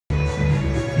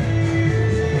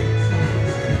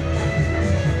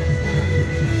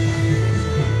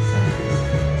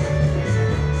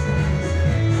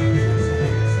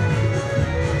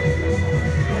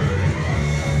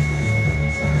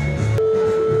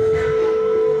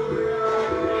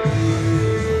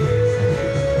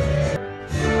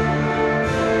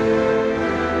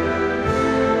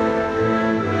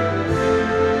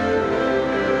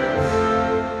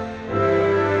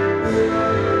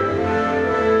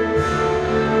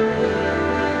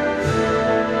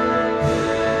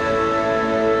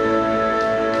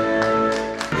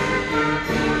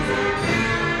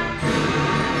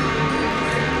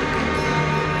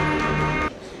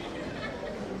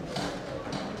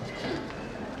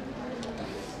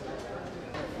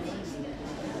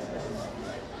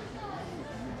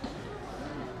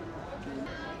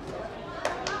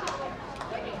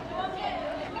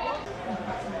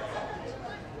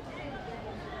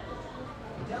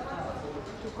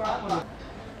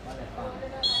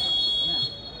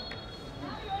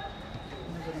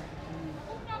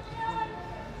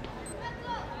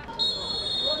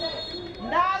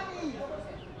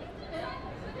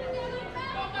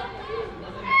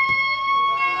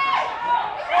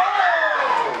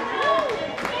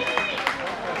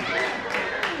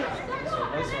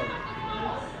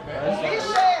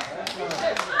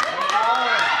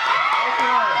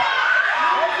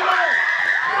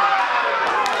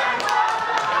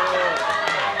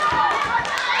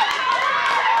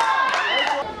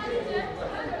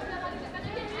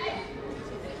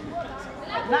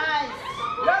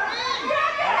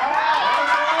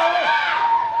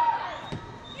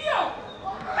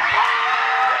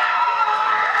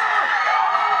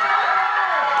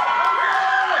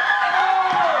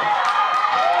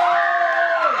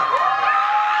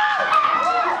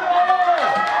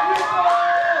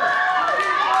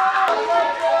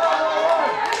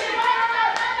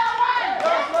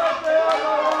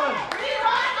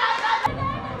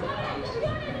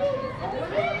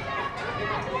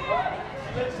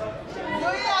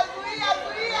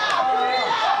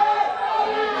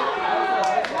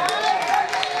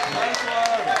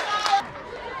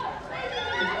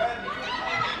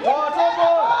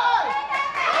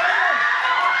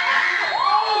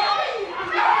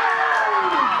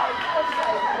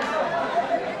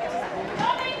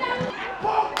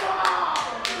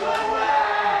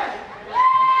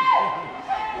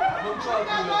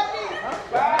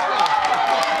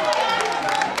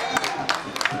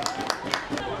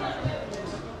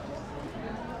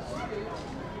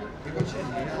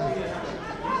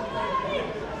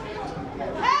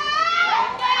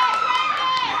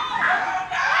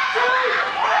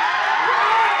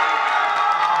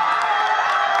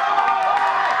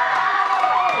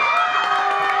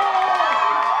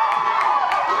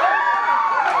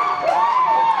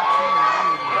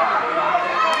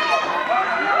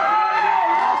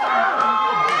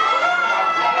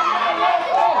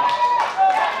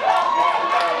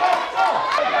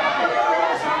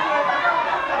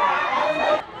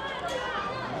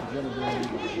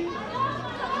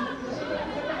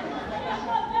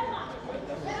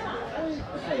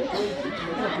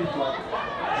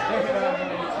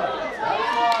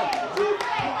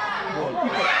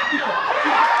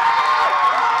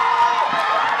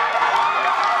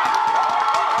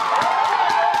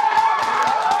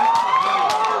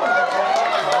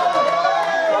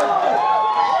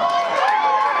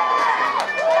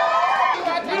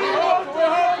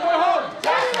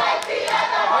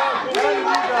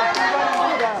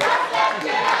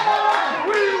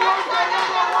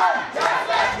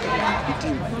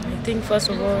I think first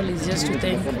of all is just to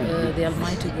thank the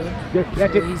Almighty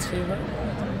God for His favor,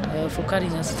 for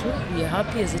carrying us through. We are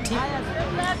happy as a team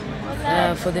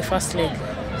for the first leg.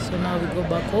 So now we go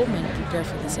back home and prepare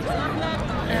for the second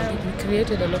leg. We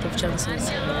created a lot of chances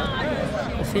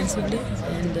offensively,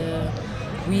 and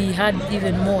we had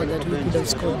even more that we could have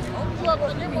scored.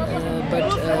 But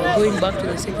going back to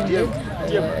the second leg,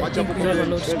 I think we have a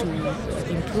lot to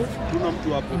improve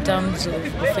in terms of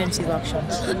offensive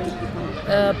actions.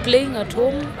 Playing at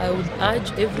home, I would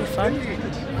urge every fan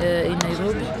in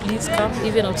Nairobi, please come,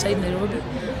 even outside Nairobi,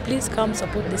 please come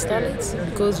support the Starlets,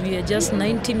 because we are just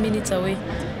 90 minutes away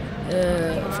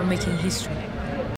from making history.